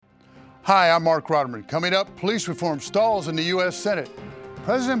Hi, I'm Mark Rotterman. Coming up, police reform stalls in the U.S. Senate.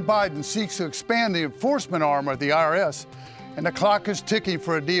 President Biden seeks to expand the enforcement arm of the IRS, and the clock is ticking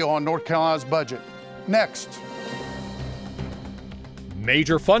for a deal on North Carolina's budget. Next.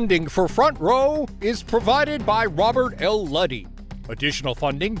 Major funding for Front Row is provided by Robert L. Luddy. Additional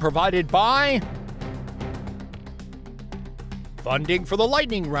funding provided by funding for the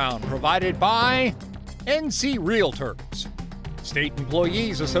lightning round provided by NC Realtors, State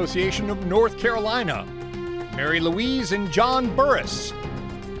Employees Association of North Carolina, Mary Louise and John Burris,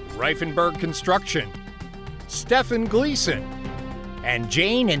 Reifenberg Construction, Stephen Gleason, and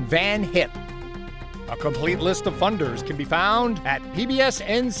Jane and Van Hip. A complete list of funders can be found at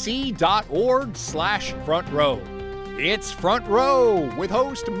pbsnc.org/front row. It's Front Row with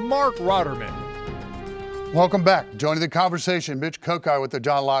host Mark Rotterman. Welcome back. Joining the conversation, Mitch Kokai with the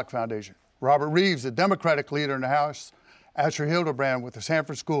John Locke Foundation, Robert Reeves, the Democratic leader in the House, Asher Hildebrand with the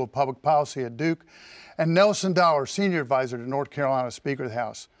Sanford School of Public Policy at Duke, and Nelson Dollar, Senior Advisor to North Carolina Speaker of the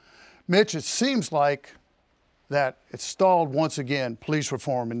House. Mitch, it seems like that it's stalled once again, police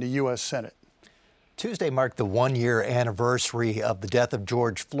reform in the U.S. Senate. Tuesday marked the one-year anniversary of the death of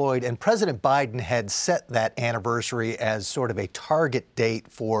George Floyd, and President Biden had set that anniversary as sort of a target date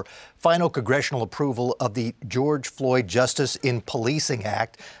for final congressional approval of the George Floyd Justice in Policing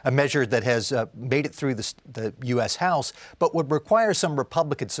Act, a measure that has made it through the U.S. House, but would require some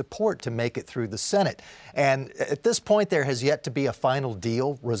Republican support to make it through the Senate. And at this point, there has yet to be a final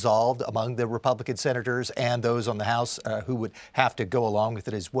deal resolved among the Republican senators and those on the House who would have to go along with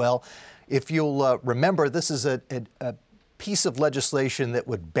it as well. If you'll remember, this is a piece of legislation that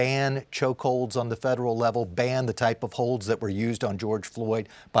would ban chokeholds on the federal level, ban the type of holds that were used on George Floyd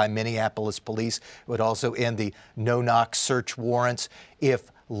by Minneapolis police. It would also end the no-knock search warrants.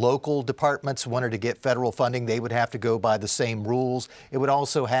 If local departments wanted to get federal funding, they would have to go by the same rules. It would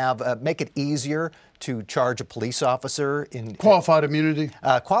also have make it easier to charge a police officer in qualified immunity.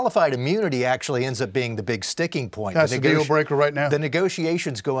 Qualified immunity actually ends up being the big sticking point. That's the deal breaker right now. The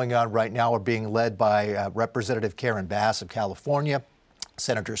negotiations going on right now are being led by Representative Karen Bass of California,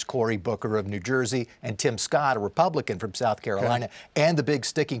 Senators Cory Booker of New Jersey, and Tim Scott, a Republican from South Carolina. Okay. And the big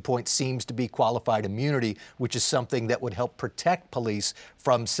sticking point seems to be qualified immunity, which is something that would help protect police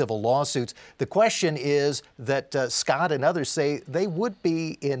from civil lawsuits. The question is that Scott and others say they would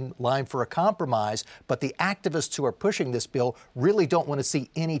be in line for a compromise, but the activists who are pushing this bill really don't want to see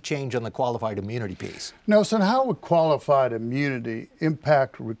any change on the qualified immunity piece. Nelson, how would qualified immunity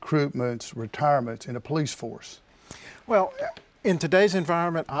impact recruitments, retirements in a police force? Well, in today's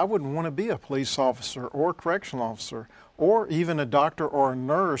environment, I wouldn't want to be a police officer or a correctional officer or even a doctor or a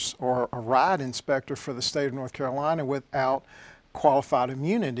nurse or a ride inspector for the state of North Carolina without qualified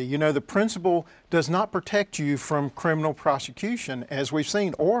immunity. You know, the principle does not protect you from criminal prosecution, as we've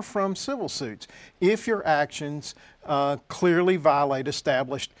seen, or from civil suits, if your actions clearly violate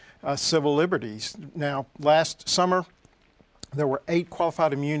established civil liberties. Now, last summer, there were 8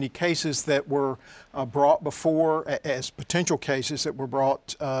 qualified immunity cases that were brought before as potential cases that were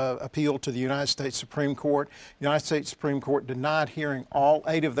brought appealed to the United States Supreme Court. The United States Supreme Court denied hearing all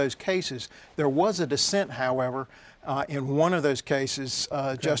 8 of those cases. There was a dissent, however, in one of those cases.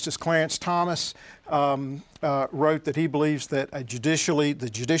 Justice Clarence Thomas wrote that he believes that the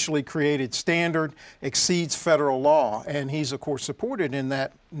judicially created standard exceeds federal law, and he's of course supported in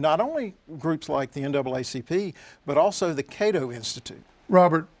that not only groups like the NAACP but also the Cato Institute.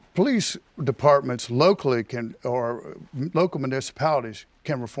 Robert, police departments locally local municipalities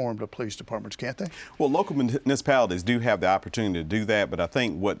can reform the police departments, can't they? Well, local municipalities do have the opportunity to do that, but I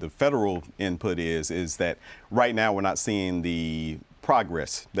think what the federal input is that right now we're not seeing the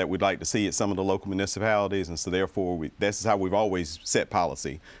progress that we'd like to see at some of the local municipalities, and so therefore this is how we've always set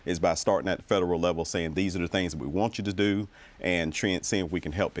policy, is by starting at the federal level, saying these are the things that we want you to do, and seeing if we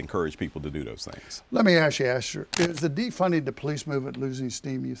can help encourage people to do those things. Let me ask you, Asher, is the defunding the police movement losing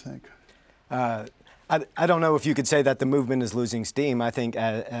steam, you think? I don't know if you could say that the movement is losing steam. I think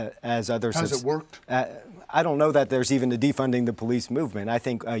as others have... Has it worked? I don't know that there's even a defunding the police movement. I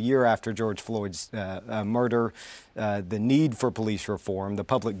think a year after George Floyd's murder, the need for police reform, the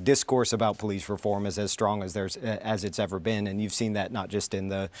public discourse about police reform is as strong as it's ever been. And you've seen that not just in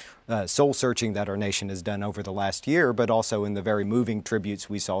the soul searching that our nation has done over the last year, but also in the very moving tributes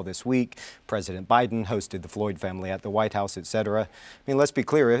we saw this week. President Biden hosted the Floyd family at the White House, et cetera. I mean, let's be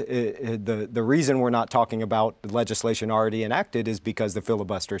clear, the reason we're not not talking about the legislation already enacted is because the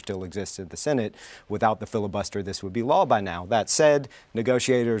filibuster still exists in the Senate. Without the filibuster, this would be law by now. That said,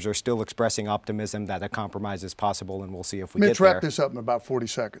 negotiators are still expressing optimism that a compromise is possible, and we'll see if we Mitch, get there. wrap this up in about 40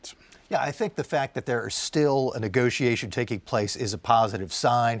 seconds. Yeah, I think the fact that there is still a negotiation taking place is a positive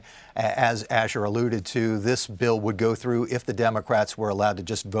sign. As Asher alluded to, this bill would go through if the Democrats were allowed to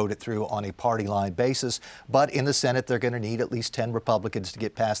just vote it through on a party line basis. But in the Senate, they're going to need at least 10 Republicans to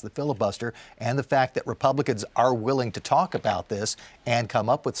get past the filibuster. And the fact that Republicans are willing to talk about this and come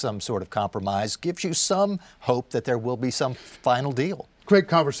up with some sort of compromise gives you some hope that there will be some final deal. Great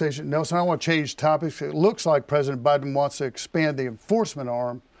conversation, Nelson. I want to change topics. It looks like President Biden wants to expand the enforcement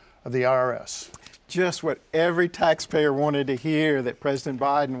arm of the IRS. Just what every taxpayer wanted to hear, that President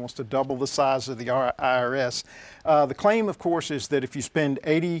Biden wants to double the size of the IRS. The claim, of course, is that if you spend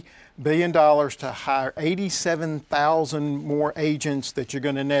 $80 billion to hire 87,000 more agents, that you're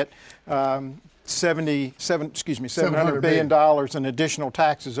going to net $700 billion in additional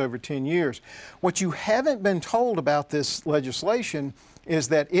taxes over 10 years. What you haven't been told about this legislation is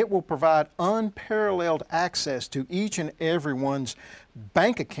that it will provide unparalleled access to each and everyone's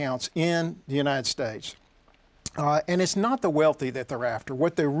bank accounts in the United States. And it's not the wealthy that they're after.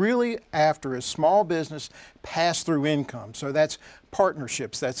 What they're really after is small business pass-through income. So that's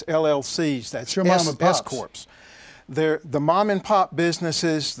partnerships, that's LLCs, that's S-corps. They're the mom and pop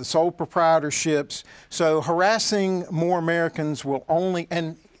businesses, the sole proprietorships. So harassing more Americans will only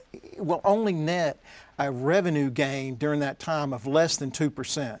net a revenue gain during that time of less than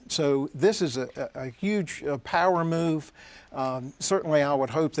 2%. So this is a huge power move. Certainly I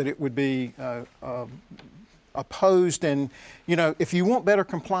would hope that it would be opposed. And, you know, if you want better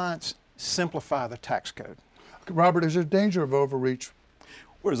compliance, simplify the tax code. Robert, is there danger of overreach?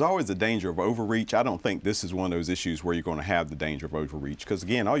 Well, there's always a danger of overreach. I don't think this is one of those issues where you're going to have the danger of overreach, because,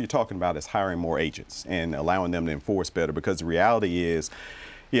 again, all you're talking about is hiring more agents and allowing them to enforce better, because the reality is,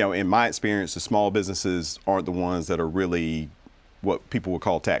 you know, in my experience, the small businesses aren't the ones that are really what people would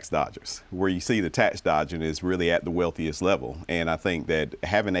call tax dodgers. Where you see the tax dodging is really at the wealthiest level. And I think that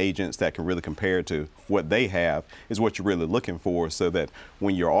having agents that can really compare to what they have is what you're really looking for, so that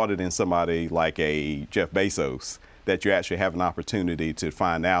when you're auditing somebody like a Jeff Bezos, that you actually have an opportunity to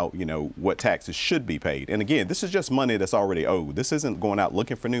find out, you know, what taxes should be paid. And again, this is just money that's already owed. This isn't going out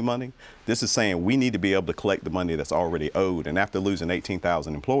looking for new money. This is saying we need to be able to collect the money that's already owed. And after losing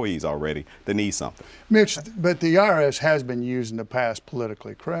 18,000 employees already, they need something. Mitch, but the IRS has been used in the past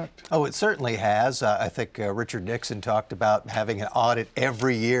politically, correct? Oh, it certainly has. I think Richard Nixon talked about having an audit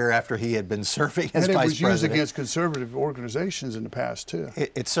every year after he had been serving as vice president. And it was used against conservative organizations in the past, too.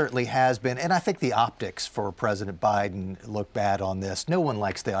 It certainly has been. And I think the optics for President Biden look bad on this. No one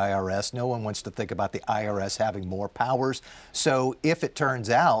likes the IRS. No one wants to think about the IRS having more powers. So if it turns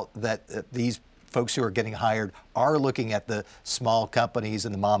out that these folks who are getting hired are looking at the small companies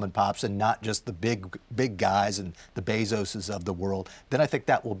and the mom and pops and not just the big guys and the Bezoses of the world, then I think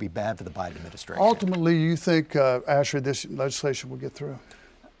that will be bad for the Biden administration. Ultimately, you think, Asher, this legislation will get through?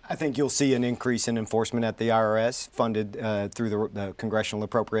 I think you'll see an increase in enforcement at the IRS funded through the congressional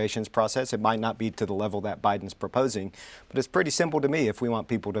appropriations process. It might not be to the level that Biden's proposing, but it's pretty simple to me. If we want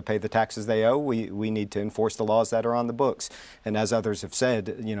people to pay the taxes they owe, we need to enforce the laws that are on the books. And as others have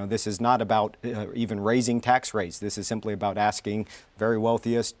said, you know, this is not about even raising tax rates. This is simply about asking very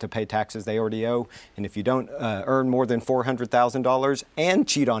wealthiest to pay taxes they already owe. And if you don't earn more than $400,000 and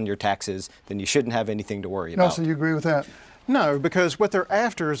cheat on your taxes, then you shouldn't have anything to worry about. Nelson, you agree with that? No, because what they're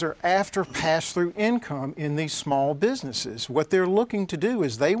after is they're after pass-through income in these small businesses. What they're looking to do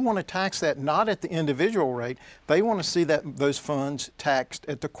is they want to tax that not at the individual rate. They want to see that those funds taxed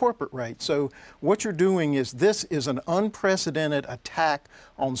at the corporate rate. So what you're doing is this is an unprecedented attack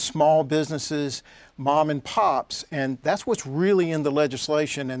on small businesses, mom and pops, and that's what's really in the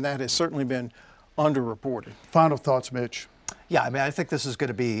legislation, and that has certainly been underreported. Final thoughts, Mitch. Yeah, I mean, I think this is going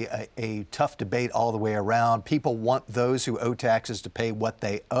to be a tough debate all the way around. People want those who owe taxes to pay what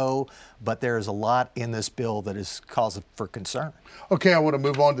they owe, but there is a lot in this bill that is cause for concern. Okay, I want to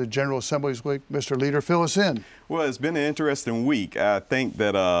move on to General Assembly's week. Mr. Leader, fill us in. Well, it's been an interesting week. I think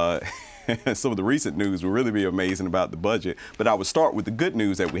that some of the recent news will really be amazing about the budget. But I would start with the good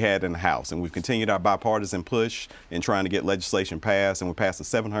news that we had in the House. And we've continued our bipartisan push in trying to get legislation passed. And we passed a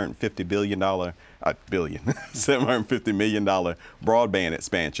 $750 million broadband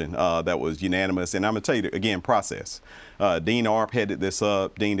expansion that was unanimous. And I'm going to tell you, again, process. Dean Arp headed this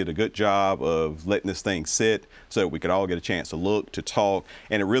up. Dean did a good job of letting this thing sit so we could all get a chance to look, to talk,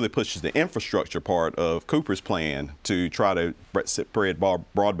 and it really pushes the infrastructure part of Cooper's plan to try to spread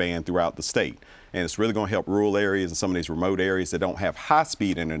broadband throughout the state. And it's really going to help rural areas and some of these remote areas that don't have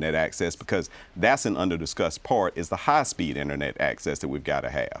high-speed internet access, because that's an under-discussed part, is the high-speed internet access that we've got to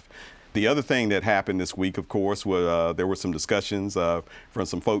have. The other thing that happened this week, of course, was there were some discussions from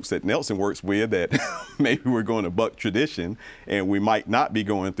some folks that Nelson works with that maybe we're going to buck tradition and we might not be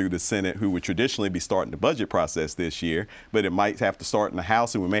going through the Senate, who would traditionally be starting the budget process this year, but it might have to start in the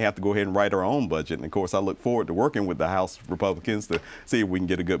House, and we may have to go ahead and write our own budget. And of course, I look forward to working with the House Republicans to see if we can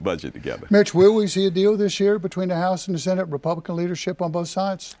get a good budget together. Mitch, will we see a deal this year between the House and the Senate, Republican leadership on both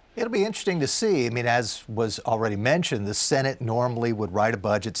sides? It'll be interesting to see. I mean, as was already mentioned, the Senate normally would write a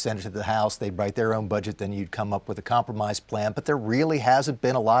budget, send it to the House, they'd write their own budget, then you'd come up with a compromise plan. But there really hasn't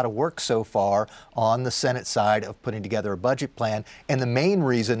been a lot of work so far on the Senate side of putting together a budget plan. And the main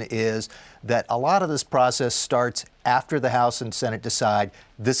reason is that a lot of this process starts after the House and Senate decide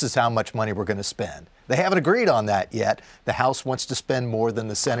this is how much money we're going to spend. They haven't agreed on that yet. The House wants to spend more than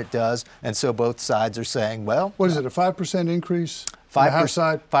the Senate does, and so both sides are saying, well... What is it, a 5% increase?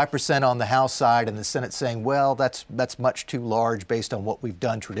 5% on the House side, and the Senate saying, well, that's much too large based on what we've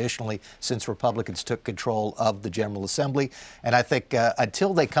done traditionally since Republicans took control of the General Assembly. And I think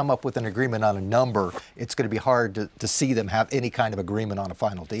until they come up with an agreement on a number, it's going to be hard to see them have any kind of agreement on a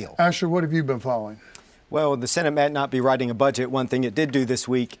final deal. Asher, what have you been following? Well, the Senate might not be writing a budget. One thing it did do this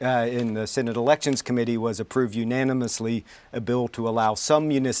week in the Senate Elections Committee was approve unanimously a bill to allow some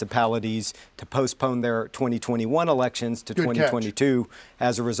municipalities to postpone their 2021 elections to 2022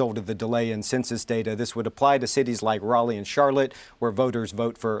 as a result of the delay in census data. This would apply to cities like Raleigh and Charlotte, where voters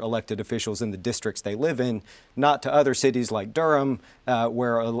vote for elected officials in the districts they live in, not to other cities like Durham,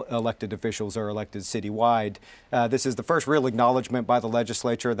 where elected officials are elected citywide. This is the first real acknowledgement by the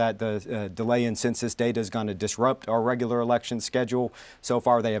legislature that the delay in census data is going to disrupt our regular election schedule. So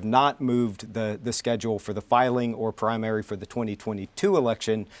far, they have not moved the schedule for the filing or primary for the 2022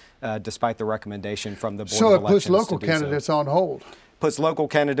 election, despite the recommendation from the Board of Elections. So it puts local candidates on hold. Puts local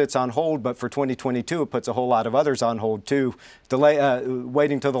candidates on hold, but for 2022, it puts a whole lot of others on hold too.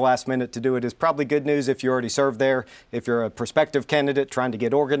 Waiting till the last minute to do it is probably good news if you already served there. If you're a prospective candidate trying to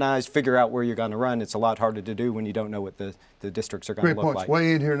get organized, figure out where you're going to run, it's a lot harder to do when you don't know what the districts are going to look like.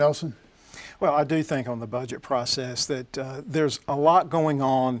 Weigh in here, Nelson. Well, I do think on the budget process that there's a lot going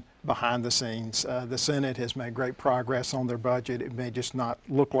on behind the scenes. The Senate has made great progress on their budget. It may just not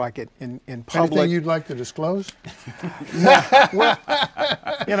look like it in public. Anything you'd like to disclose? Well,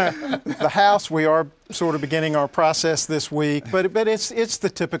 you know, the House, we are sort of beginning our process this week, but it's the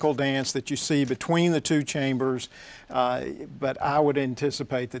typical dance that you see between the two chambers. But I would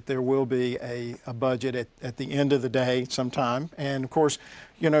anticipate that there will be a budget at the end of the day sometime. And of course,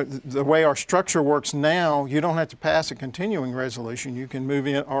 you know, the way our structure works now, you don't have to pass a continuing resolution. You can move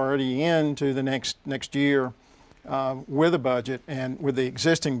in already into the next year with a budget and with the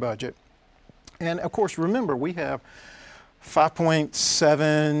existing budget. And of course, remember, we have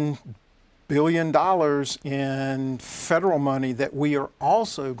 $5.7 billion in federal money that we are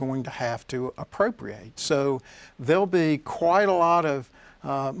also going to have to appropriate. So there'll be quite a lot of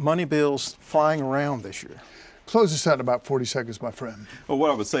money bills flying around this year. Close this out in about 40 seconds, my friend. Well,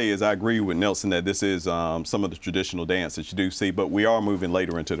 what I would say is I agree with Nelson that this is some of the traditional dance that you do see, but we are moving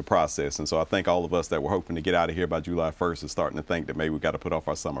later into the process. And so I think all of us that were hoping to get out of here by July 1st is starting to think that maybe we've got to put off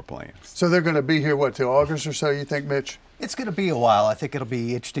our summer plans. So they're going to be here, what, till August or so, you think, Mitch? It's going to be a while. I think it'll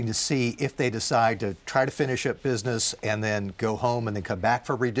be interesting to see if they decide to try to finish up business and then go home and then come back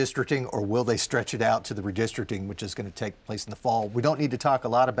for redistricting, or will they stretch it out to the redistricting, which is going to take place in the fall. We don't need to talk a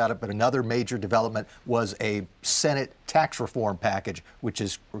lot about it, but another major development was a Senate tax reform package, which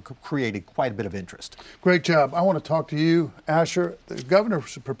has created quite a bit of interest. Great job. I want to talk to you, Asher. The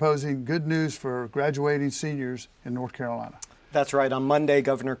governor's proposing good news for graduating seniors in North Carolina. That's right. On Monday,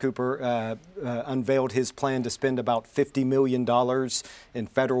 Governor Cooper unveiled his plan to spend about $50 million in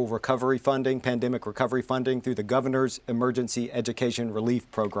federal recovery funding, pandemic recovery funding, through the Governor's Emergency Education Relief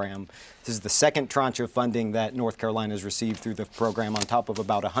Program. This is the second tranche of funding that North Carolina has received through the program, on top of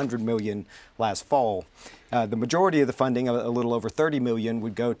about $100 million last fall. The majority of the funding, a little over $30 million,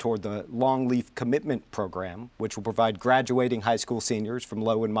 would go toward the Longleaf Commitment Program, which will provide graduating high school seniors from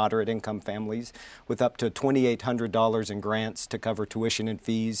low and moderate income families with up to $2,800 in grants to cover tuition and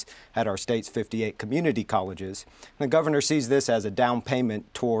fees at our state's 58 community colleges. And the governor sees this as a down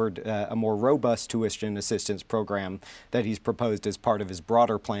payment toward a more robust tuition assistance program that he's proposed as part of his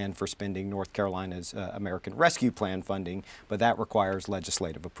broader plan for spending North Carolina's American Rescue Plan funding, but that requires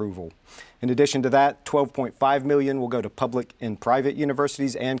legislative approval. In addition to that, $12.5 $2.5 million will go to public and private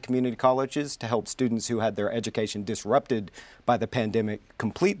universities and community colleges to help students who had their education disrupted by the pandemic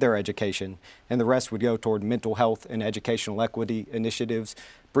complete their education, and the rest would go toward mental health and educational equity initiatives.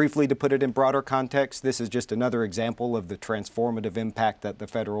 Briefly, to put it in broader context, this is just another example of the transformative impact that the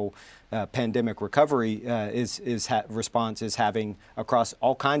federal pandemic recovery response is having across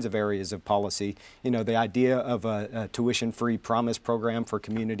all kinds of areas of policy. You know, the idea of a tuition-free promise program for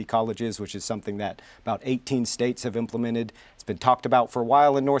community colleges, which is something that about 18 states have implemented. It's been talked about for a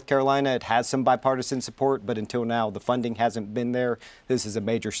while in North Carolina. It has some bipartisan support, but until now, the funding hasn't been there. This is a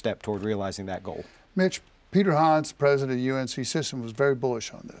major step toward realizing that goal. Mitch, Peter Hans, president of UNC System, was very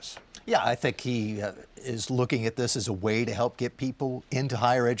bullish on this. Yeah, I think he is looking at this as a way to help get people into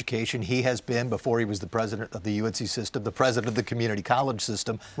higher education. He has been, before he was the president of the UNC system, the president of the community college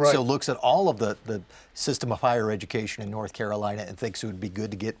system. Right. So looks at all of the system of higher education in North Carolina and thinks it would be good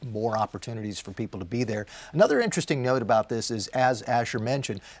to get more opportunities for people to be there. Another interesting note about this is, as Asher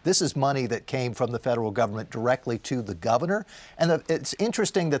mentioned, this is money that came from the federal government directly to the governor. And it's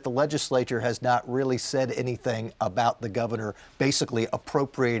interesting that the legislature has not really said anything about the governor basically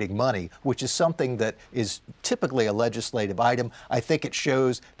appropriating money, which is something that is typically a legislative item. I think it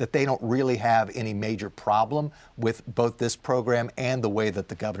shows that they don't really have any major problem with both this program and the way that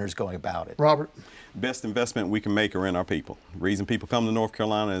the governor is going about it. Robert? Best investment we can make are in our people. The reason people come to North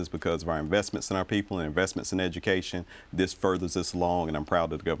Carolina is because of our investments in our people and investments in education. This furthers us along, and I'm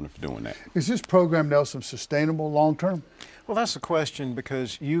proud of the governor for doing that. Is this program, Nelson, sustainable long term? Well, that's the question,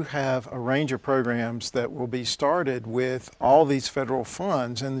 because you have a range of programs that will be started with all these federal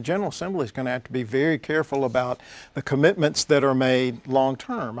funds, and the General Assembly is going to have to be very careful about the commitments that are made long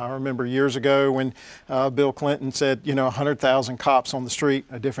term. I remember years ago when Bill Clinton said, 100,000 cops on the street,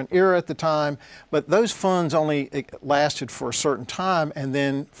 a different era at the time, but those funds only lasted for a certain time, and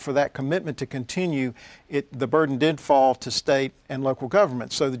then for that commitment to continue, the burden did fall to state and local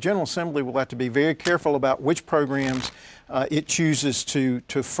governments. So the General Assembly will have to be very careful about which programs it chooses to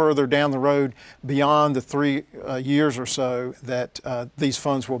further down the road beyond the 3 years or so that these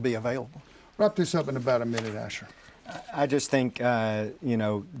funds will be available. Wrap this up in about a minute, Asher. I just think, there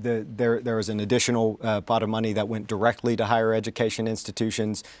was an additional pot of money that went directly to higher education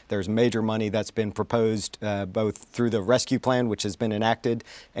institutions. There's major money that's been proposed both through the Rescue Plan, which has been enacted,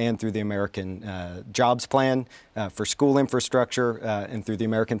 and through the American Jobs Plan for school infrastructure, and through the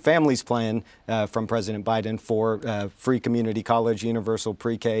American Families Plan from President Biden for free community college, universal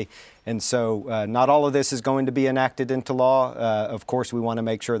pre-K. And so not all of this is going to be enacted into law. Of course, we want to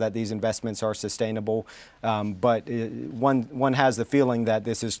make sure that these investments are sustainable. But one has the feeling that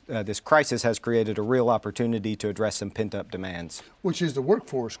this crisis has created a real opportunity to address some pent-up demands. Which is the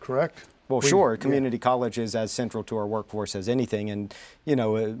workforce, correct? Well, sure. Community college is as central to our workforce as anything. And,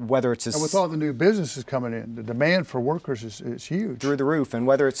 whether it's... And with all the new businesses coming in, the demand for workers is huge. Through the roof. And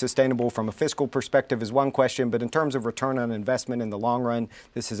whether it's sustainable from a fiscal perspective is one question. But in terms of return on investment in the long run,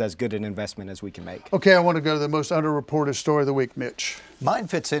 this is as good an investment as we can make. Okay, I want to go to the most underreported story of the week, Mitch. Mine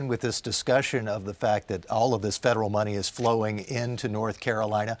fits in with this discussion of the fact that all of this federal money is flowing into North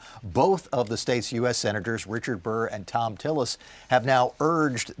Carolina. Both of the state's U.S. Senators, Richard Burr and Thom Tillis, have now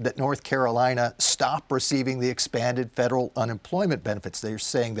urged that North Carolina stop receiving the expanded federal unemployment benefits. They're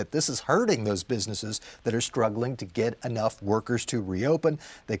saying that this is hurting those businesses that are struggling to get enough workers to reopen.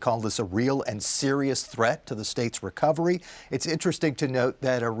 They call this a real and serious threat to the state's recovery. It's interesting to note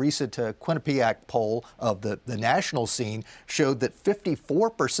that a recent Quinnipiac poll of the national scene showed that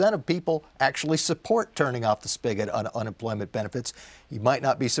 54% of people actually support turning off the spigot on unemployment benefits. You might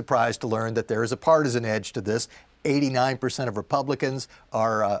not be surprised to learn that there is a partisan edge to this. 89% of Republicans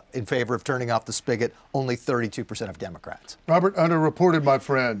are in favor of turning off the spigot, only 32% of Democrats. Robert, underreported, my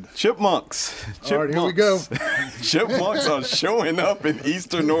friend. Chipmunks. All right, here we go. Chipmunks are showing up in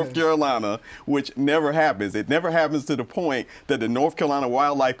eastern North Carolina, which never happens. It never happens to the point that the North Carolina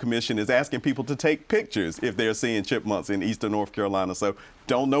Wildlife Commission is asking people to take pictures if they're seeing chipmunks in eastern North Carolina. So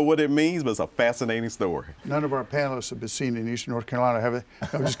don't know what it means, but it's a fascinating story. None of our panelists have been seen in eastern North Carolina, have they?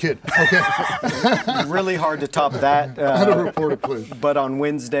 No, I'm just kidding. Okay. Really hard to top that. Underreported, please. But on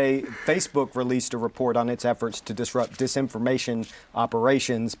Wednesday, Facebook released a report on its efforts to disrupt disinformation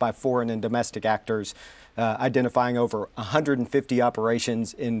operations by foreign and domestic actors, identifying over 150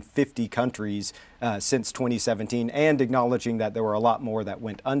 operations in 50 countries since 2017, and acknowledging that there were a lot more that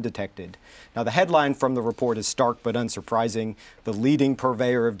went undetected. Now, the headline from the report is stark but unsurprising. The leading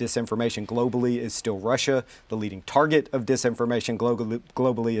purveyor of disinformation globally is still Russia. The leading target of disinformation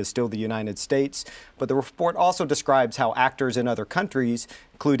globally is still the United States. But the report also describes how actors in other countries,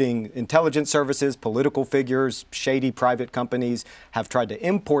 including intelligence services, political figures, shady private companies, have tried to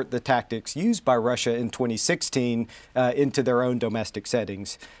import the tactics used by Russia in 2016 into their own domestic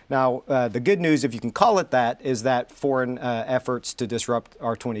settings. Now, the good news, if you can call it that, is that foreign efforts to disrupt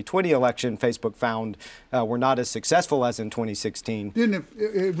our 2020 election, Facebook found, were not as successful as in 2016. Didn't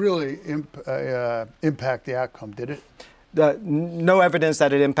it really impact the outcome, did it? No evidence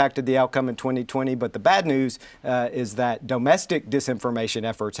that it impacted the outcome in 2020, but the bad news is that domestic disinformation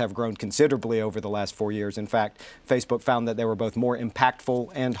efforts have grown considerably over the last 4 years. In fact, Facebook found that they were both more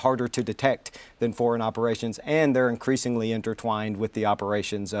impactful and harder to detect than foreign operations, and they're increasingly intertwined with the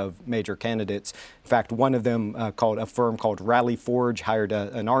operations of major candidates. In fact, one of them, a firm called Rally Forge, hired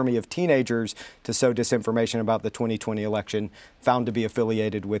an army of teenagers to sow disinformation about the 2020 election, found to be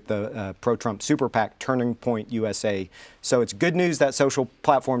affiliated with the pro-Trump super PAC Turning Point USA. So it's good news that social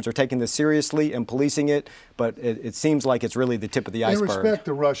platforms are taking this seriously and policing it, but it seems like it's really the tip of the iceberg. In respect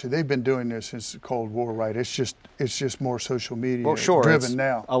to Russia, they've been doing this since the Cold War, right? It's just more social media driven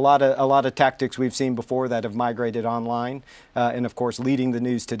now. A lot of tactics we've seen before that have migrated online, and of course, leading the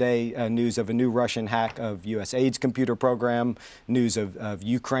news today, news of a new Russian hack of USAID's computer program, news of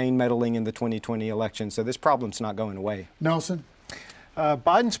Ukraine meddling in the 2020 election. So this problem's not going away. Nelson?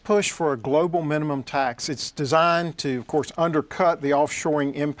 Biden's push for a global minimum tax, it's designed to, of course, undercut the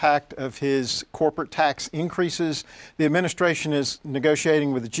offshoring impact of his corporate tax increases. The administration is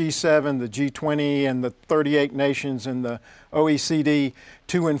negotiating with the G7, the G20, and the 38 nations in the OECD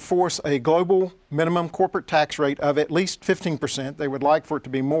to enforce a global minimum corporate tax rate of at least 15%. They would like for it to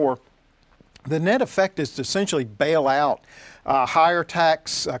be more. The net effect is to essentially bail out higher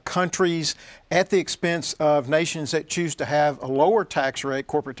tax countries at the expense of nations that choose to have a lower tax rate,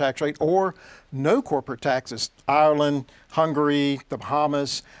 corporate tax rate, or no corporate taxes. Ireland, Hungary, the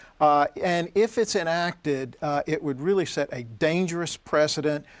Bahamas. And if it's enacted, it would really set a dangerous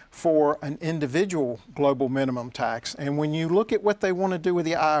precedent for an individual global minimum tax. And when you look at what they want to do with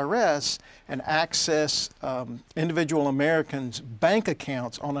the IRS and access individual Americans' bank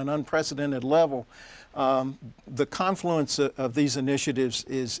accounts on an unprecedented level, the confluence of these initiatives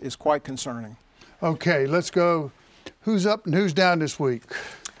is quite concerning. Okay, let's go. Who's up and who's down this week?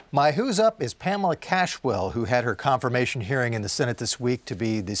 My who's up is Pamela Cashwell, who had her confirmation hearing in the Senate this week to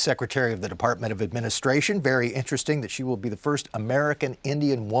be the Secretary of the Department of Administration. Very interesting that she will be the first American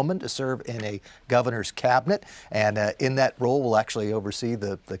Indian woman to serve in a governor's cabinet. And in that role will actually oversee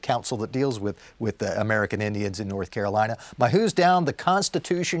the council that deals with the American Indians in North Carolina. My who's down, the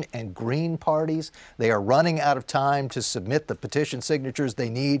Constitution and Green parties. They are running out of time to submit the petition signatures they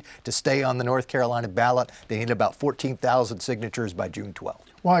need to stay on the North Carolina ballot. They need about 14,000 signatures by June 12th.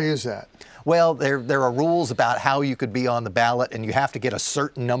 Why is that? Well, there are rules about how you could be on the ballot, and you have to get a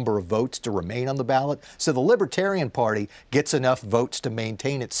certain number of votes to remain on the ballot. So the Libertarian Party gets enough votes to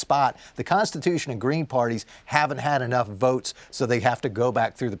maintain its spot. The Constitution and Green parties haven't had enough votes, so they have to go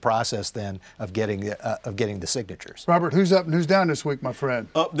back through the process then of getting the signatures. Robert, who's up and who's down this week, my friend?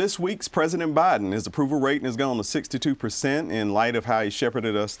 Up this week's President Biden. His approval rating has gone to 62% in light of how he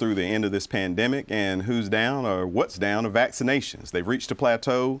shepherded us through the end of this pandemic. And who's down, or what's down, are vaccinations. They've reached a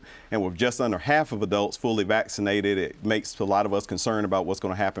plateau, and with just under half of adults fully vaccinated, it makes a lot of us concerned about what's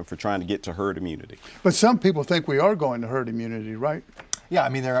going to happen for trying to get to herd immunity. But some people think we are going to herd immunity, right? Yeah, I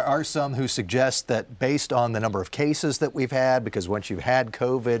mean, there are some who suggest that based on the number of cases that we've had, because once you've had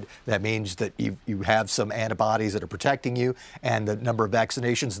COVID, that means that you have some antibodies that are protecting you, and the number of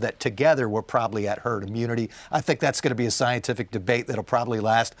vaccinations, that together we're probably at herd immunity. I think that's going to be a scientific debate that'll probably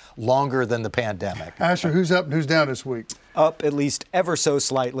last longer than the pandemic. Asher, who's up and who's down this week? Up at least ever so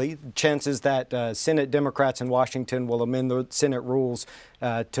slightly. Chances that Senate Democrats in Washington will amend the Senate rules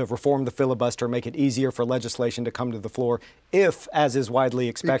to reform the filibuster, make it easier for legislation to come to the floor if, as is widely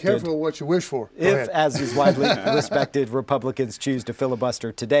expected. Be careful what you wish for. If, as is widely respected, Republicans choose to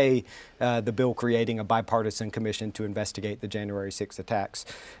filibuster today the bill creating a bipartisan commission to investigate the January 6th attacks.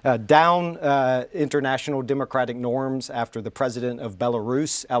 Down international democratic norms after the president of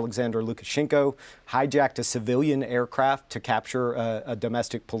Belarus, Alexander Lukashenko, hijacked a civilian aircraft to capture a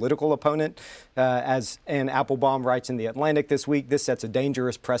domestic political opponent. As Ann Applebaum writes in The Atlantic this week, this sets a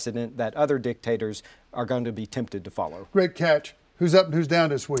dangerous precedent that other dictators are going to be tempted to follow. Great catch. Who's up and who's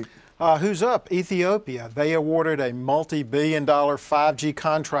down this week? Who's up? Ethiopia. They awarded a multi-billion-dollar 5G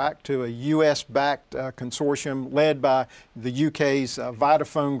contract to a U.S.-backed consortium led by the UK's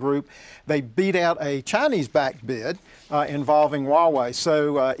Vodafone Group. They beat out a Chinese-backed bid involving Huawei.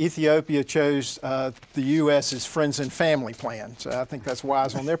 So Ethiopia chose the U.S.'s friends and family plan. So I think that's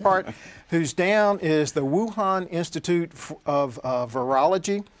wise on their part. Who's down is the Wuhan Institute of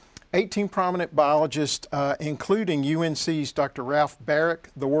Virology. 18 prominent biologists, including UNC's Dr. Ralph Baric,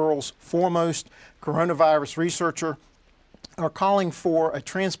 the world's foremost coronavirus researcher, are calling for a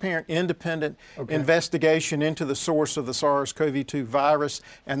transparent, independent investigation into the source of the SARS-CoV-2 virus,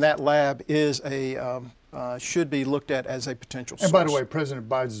 and that lab is should be looked at as a potential source. And by the way, President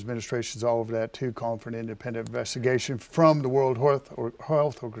Biden's administration is all over that too, calling for an independent investigation from the World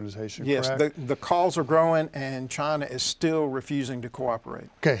Health Organization. Yes, correct? the calls are growing, and China is still refusing to cooperate.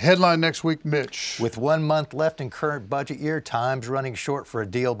 Okay, headline next week, Mitch. With 1 month left in current budget year, Time's running short for a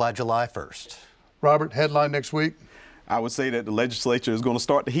deal by July 1st. Robert, headline next week. I would say that the legislature is going to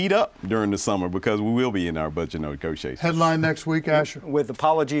start to heat up during the summer because we will be in our budget negotiations. Headline next week, Asher. With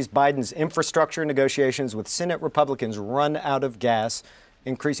apologies, Biden's infrastructure negotiations with Senate Republicans run out of gas,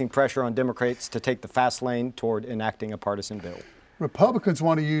 increasing pressure on Democrats to take the fast lane toward enacting a partisan bill. Republicans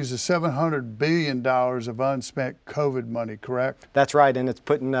want to use the $700 billion of unspent COVID money, correct? That's right, and it's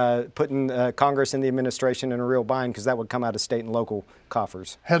putting Congress and the administration in a real bind because that would come out of state and local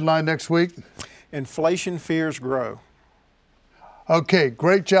coffers. Headline next week. Inflation fears grow. Okay,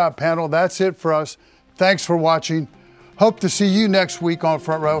 great job, panel. That's it for us. Thanks for watching. Hope to see you next week on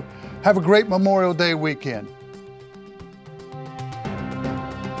Front Row. Have a great Memorial Day weekend.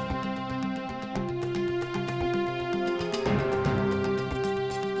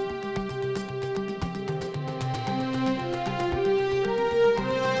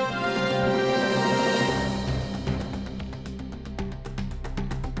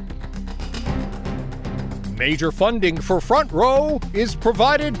 Major funding for Front Row is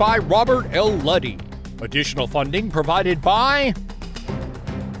provided by Robert L. Luddy. Additional funding provided by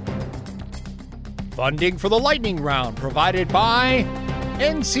funding for the lightning round provided by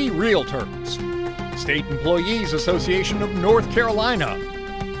NC Realtors, State Employees Association of North Carolina,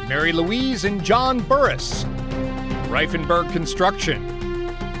 Mary Louise and John Burris, Reifenberg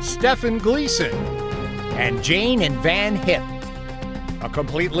Construction, Stephen Gleason, and Jane and Van Hip. A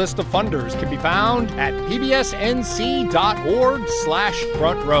complete list of funders can be found at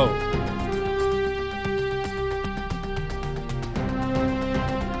pbsnc.org/frontrow.